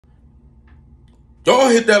Y'all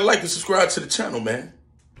hit that like and subscribe to the channel, man.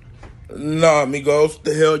 Nah, amigos, what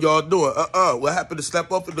the hell y'all doing? What happened to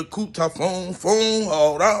step up in the coupe top phone?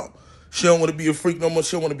 Hold on. She don't want to be a freak no more.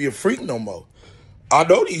 She don't want to be a freak no more. I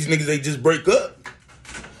know these niggas, they just break up.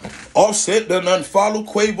 Offset done unfollow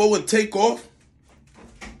Quavo and Takeoff.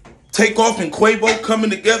 Takeoff and Quavo coming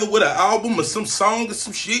together with an album or some song or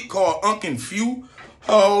some shit called Unc Few.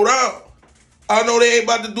 Hold on. I know they ain't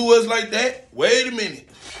about to do us like that. Wait a minute.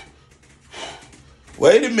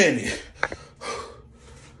 What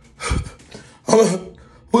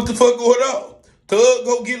the fuck going on? Thug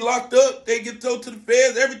go get locked up. They get towed to the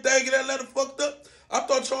feds. Everything in that letter fucked up. I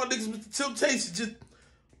thought y'all niggas was the Temptations just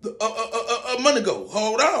a month ago.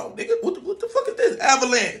 Hold on, nigga. What the fuck is this?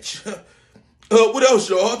 Avalanche. What else,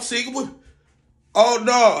 y'all? Oh,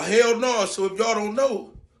 no. Hell no. So if y'all don't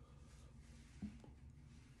know,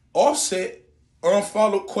 Offset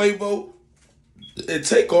unfollowed Quavo and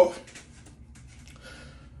Takeoff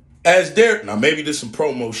as their... Now, maybe there's some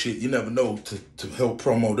promo shit. You never know to help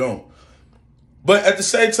promo them. But at the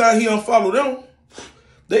same time he unfollowed them,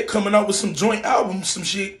 they coming out with some joint albums, some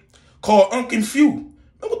shit called Unc Few. Man,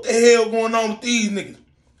 what the hell going on with these niggas?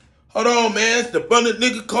 Hold on, man. The abundant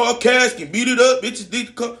nigga called Cash can beat it up. Bitches need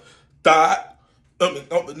to come. Thought.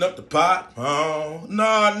 Open up the pot. Oh,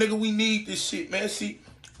 nah, nigga, we need this shit, man. See,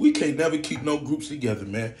 we can't never keep no groups together,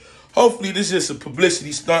 man. Hopefully this is a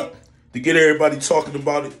publicity stunt to get everybody talking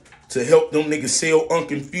about it, to help them niggas sell Unc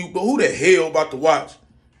Few. But who the hell about to watch?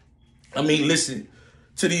 I mean, listen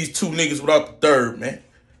to these two niggas without the third, man.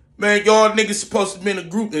 Man, y'all niggas supposed to be in a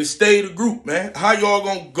group and stay the group, man. How y'all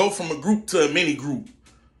gonna go from a group to a mini group?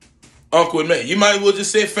 Uncle and man, you might as well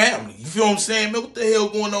just say family. You feel what I'm saying, man? What the hell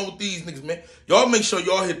going on with these niggas, man? Y'all make sure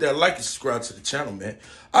y'all hit that like and subscribe to the channel, man.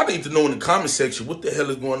 I need to know in the comment section what the hell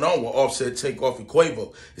is going on with Offset, Takeoff, and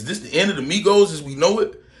Quavo. Is this the end of the MIGOS as we know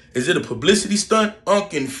it? Is it a publicity stunt?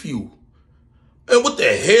 Unc Few. Man, what the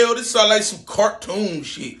hell? This sound like some cartoon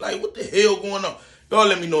shit. Like, what the hell going on? Y'all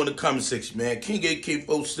let me know in the comment section, man. King AK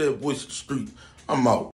 47 Voice of the Street. I'm out.